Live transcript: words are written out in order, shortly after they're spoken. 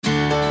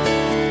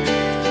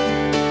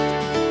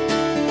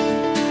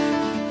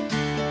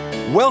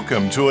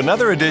Welcome to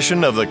another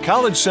edition of the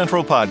College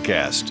Central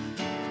Podcast.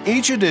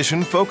 Each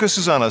edition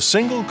focuses on a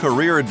single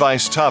career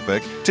advice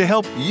topic to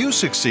help you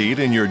succeed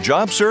in your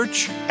job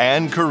search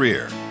and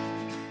career.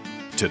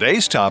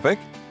 Today's topic,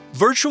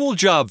 virtual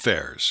job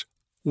fairs,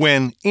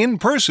 when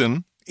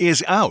in-person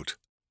is out.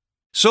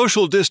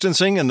 Social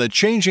distancing and the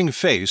changing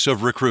face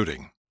of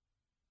recruiting.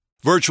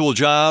 Virtual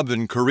job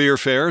and career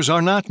fairs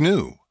are not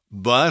new.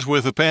 But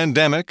with the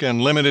pandemic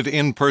and limited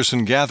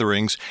in-person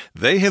gatherings,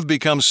 they have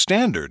become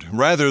standard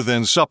rather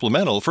than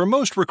supplemental for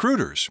most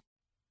recruiters.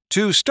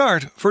 To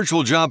start,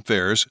 virtual job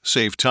fairs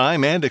save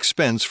time and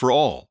expense for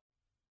all.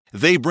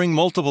 They bring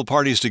multiple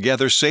parties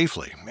together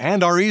safely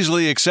and are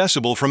easily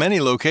accessible from any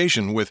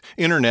location with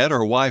internet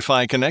or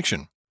Wi-Fi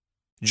connection.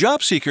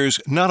 Job seekers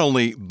not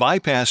only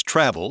bypass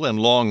travel and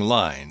long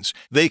lines,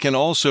 they can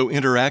also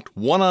interact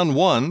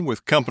one-on-one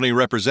with company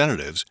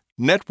representatives,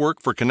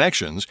 network for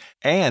connections,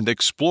 and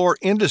explore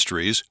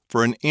industries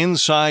for an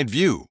inside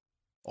view,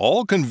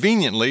 all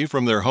conveniently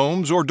from their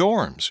homes or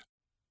dorms.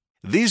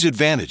 These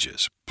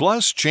advantages,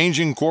 plus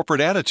changing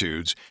corporate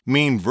attitudes,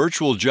 mean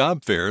virtual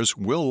job fairs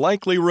will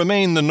likely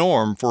remain the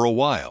norm for a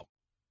while.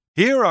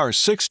 Here are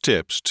 6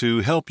 tips to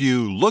help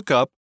you look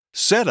up,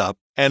 set up,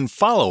 and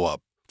follow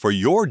up for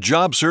your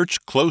job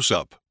search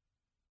close-up.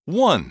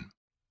 1.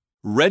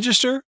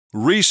 Register,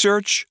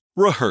 research,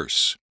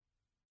 rehearse.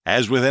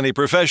 As with any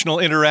professional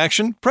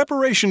interaction,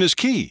 preparation is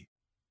key.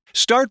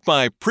 Start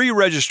by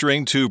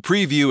pre-registering to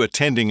preview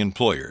attending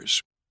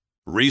employers.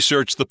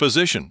 Research the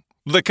position,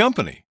 the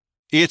company,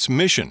 its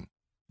mission,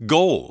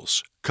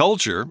 goals,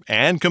 culture,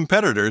 and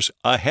competitors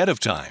ahead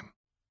of time.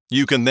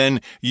 You can then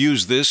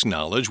use this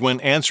knowledge when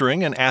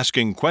answering and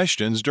asking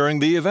questions during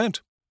the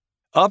event.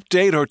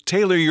 Update or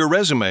tailor your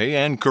resume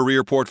and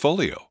career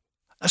portfolio,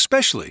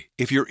 especially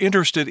if you're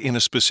interested in a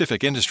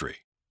specific industry,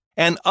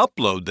 and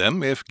upload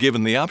them if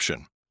given the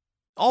option.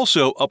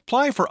 Also,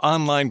 apply for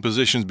online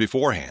positions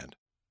beforehand.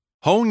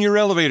 Hone your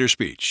elevator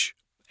speech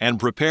and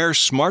prepare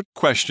smart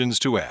questions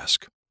to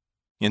ask.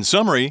 In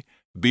summary,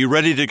 be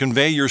ready to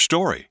convey your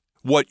story,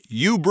 what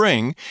you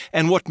bring,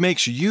 and what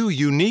makes you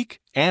unique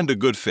and a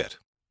good fit.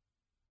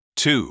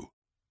 2.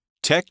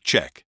 Tech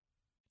check.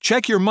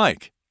 Check your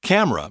mic,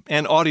 camera,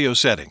 and audio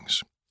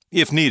settings.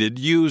 If needed,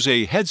 use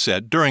a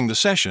headset during the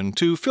session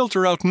to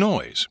filter out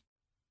noise.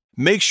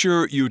 Make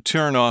sure you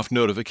turn off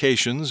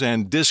notifications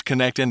and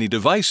disconnect any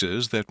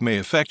devices that may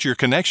affect your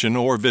connection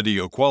or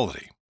video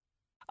quality.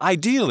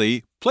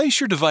 Ideally, place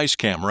your device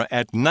camera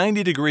at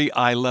 90-degree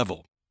eye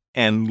level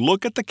and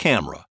look at the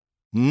camera,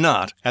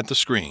 not at the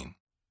screen.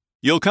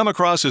 You'll come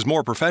across as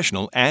more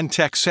professional and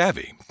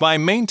tech-savvy by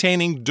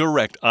maintaining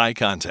direct eye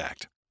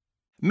contact.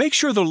 Make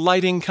sure the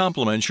lighting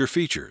complements your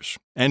features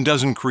and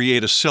doesn't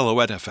create a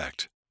silhouette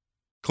effect.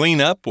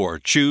 Clean up or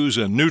choose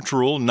a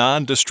neutral,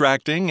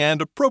 non-distracting,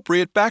 and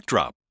appropriate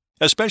backdrop,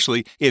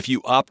 especially if you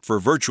opt for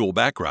virtual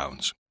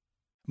backgrounds.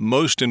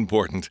 Most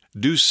important,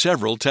 do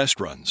several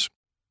test runs.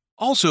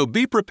 Also,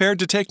 be prepared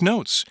to take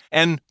notes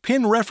and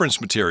pin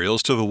reference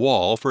materials to the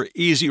wall for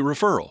easy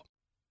referral.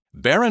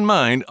 Bear in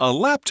mind, a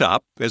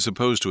laptop, as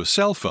opposed to a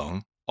cell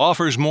phone,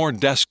 offers more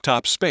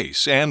desktop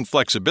space and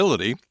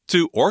flexibility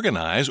to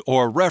organize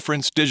or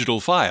reference digital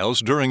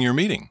files during your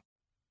meeting.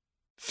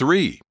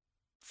 3.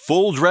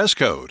 Full dress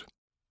code.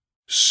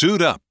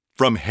 Suit up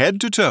from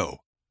head to toe.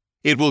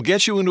 It will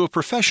get you into a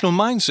professional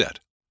mindset.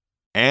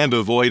 And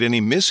avoid any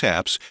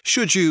mishaps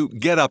should you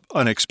get up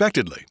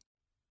unexpectedly.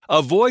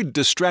 Avoid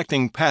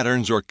distracting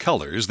patterns or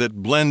colors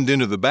that blend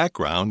into the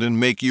background and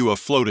make you a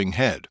floating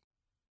head.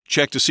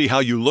 Check to see how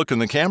you look in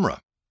the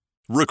camera.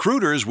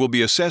 Recruiters will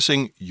be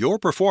assessing your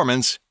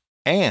performance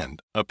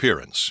and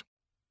appearance.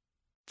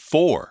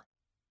 4.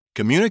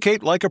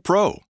 Communicate like a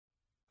pro.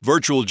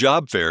 Virtual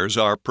job fairs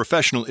are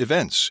professional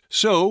events,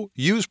 so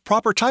use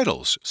proper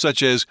titles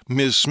such as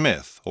Ms.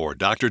 Smith or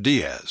Dr.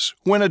 Diaz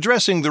when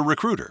addressing the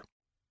recruiter.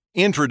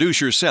 Introduce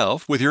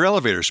yourself with your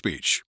elevator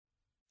speech.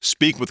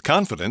 Speak with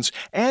confidence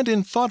and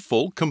in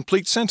thoughtful,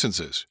 complete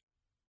sentences.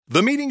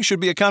 The meeting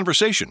should be a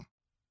conversation.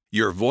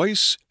 Your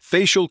voice,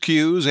 facial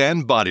cues,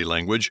 and body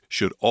language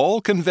should all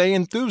convey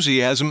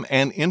enthusiasm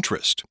and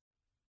interest.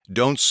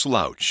 Don't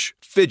slouch,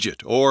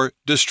 fidget, or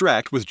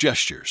distract with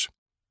gestures.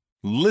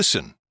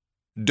 Listen.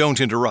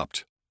 Don't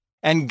interrupt,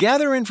 and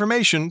gather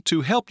information to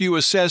help you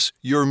assess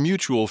your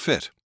mutual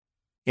fit.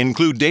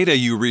 Include data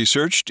you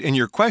researched in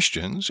your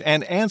questions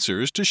and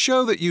answers to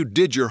show that you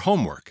did your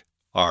homework,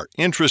 are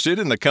interested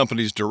in the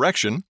company's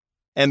direction,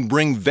 and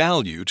bring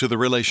value to the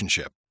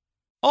relationship.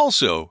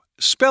 Also,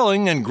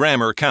 spelling and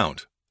grammar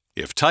count.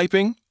 If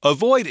typing,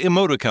 avoid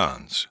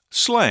emoticons,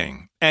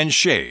 slang, and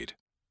shade.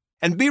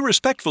 And be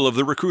respectful of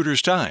the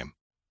recruiter's time.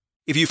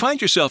 If you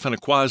find yourself in a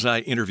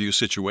quasi-interview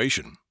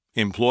situation,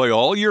 employ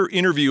all your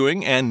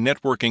interviewing and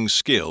networking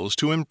skills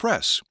to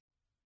impress.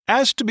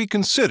 Ask to be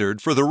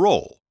considered for the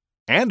role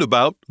and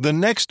about the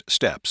next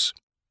steps.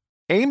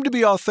 Aim to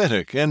be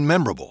authentic and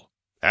memorable.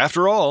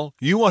 After all,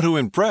 you want to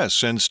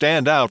impress and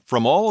stand out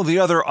from all the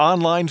other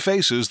online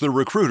faces the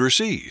recruiter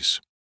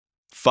sees.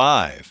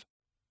 5.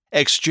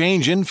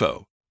 Exchange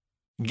info.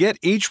 Get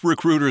each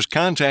recruiter's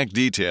contact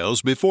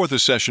details before the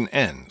session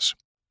ends.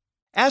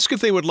 Ask if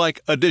they would like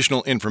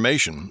additional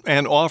information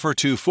and offer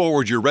to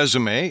forward your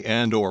resume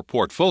and/or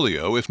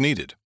portfolio if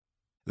needed.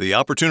 The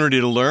opportunity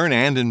to learn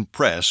and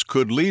impress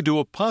could lead to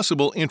a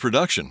possible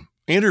introduction,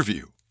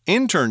 interview,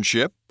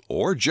 internship,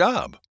 or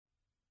job.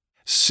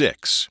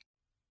 6.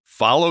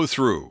 Follow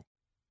through.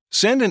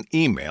 Send an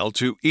email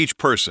to each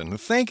person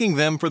thanking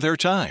them for their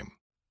time.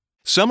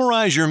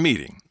 Summarize your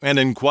meeting and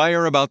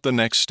inquire about the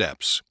next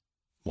steps.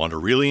 Want to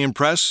really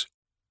impress?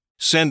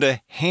 Send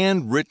a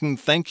handwritten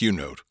thank you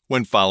note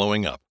when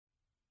following up.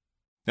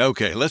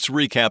 Okay, let's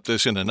recap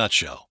this in a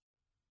nutshell.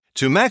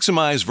 To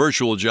maximize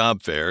virtual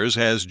job fairs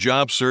has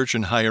job search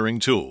and hiring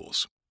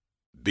tools.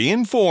 Be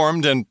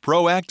informed and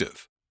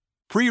proactive.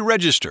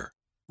 Pre-register,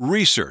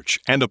 research,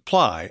 and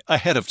apply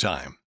ahead of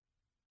time.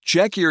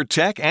 Check your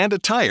tech and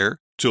attire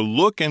to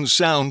look and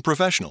sound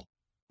professional.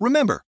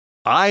 Remember,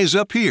 eyes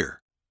up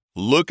here.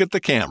 Look at the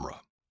camera.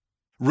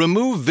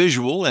 Remove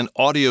visual and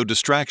audio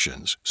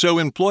distractions so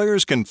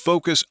employers can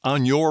focus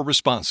on your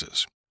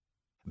responses.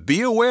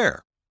 Be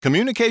aware,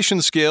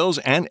 communication skills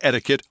and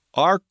etiquette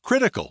are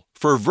critical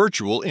for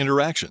virtual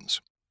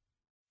interactions.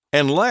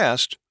 And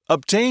last,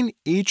 obtain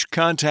each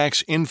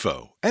contact's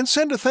info and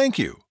send a thank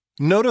you.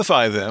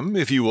 Notify them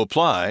if you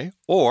apply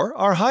or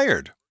are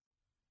hired.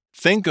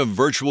 Think of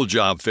virtual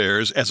job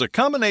fairs as a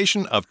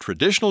combination of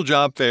traditional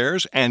job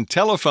fairs and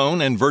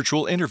telephone and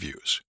virtual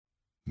interviews.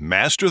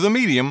 Master the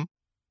medium,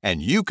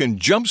 and you can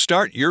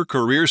jumpstart your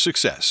career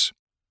success.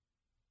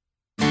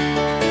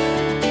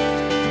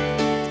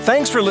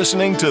 Thanks for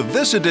listening to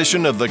this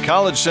edition of the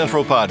College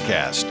Central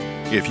Podcast.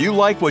 If you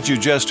like what you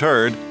just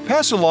heard,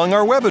 pass along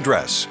our web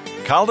address,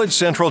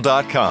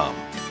 collegecentral.com.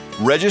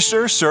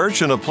 Register,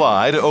 search, and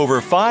apply to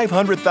over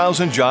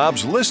 500,000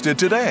 jobs listed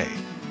today.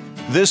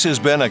 This has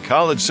been a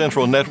College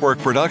Central Network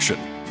production.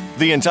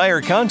 The entire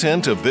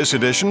content of this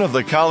edition of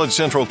the College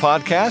Central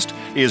Podcast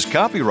is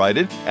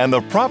copyrighted and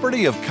the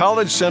property of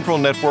College Central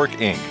Network,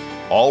 Inc.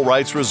 All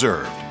rights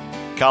reserved.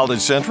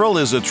 College Central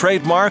is a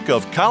trademark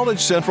of College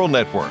Central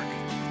Network.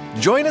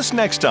 Join us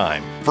next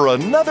time for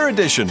another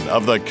edition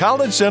of the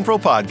College Central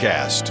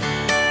Podcast.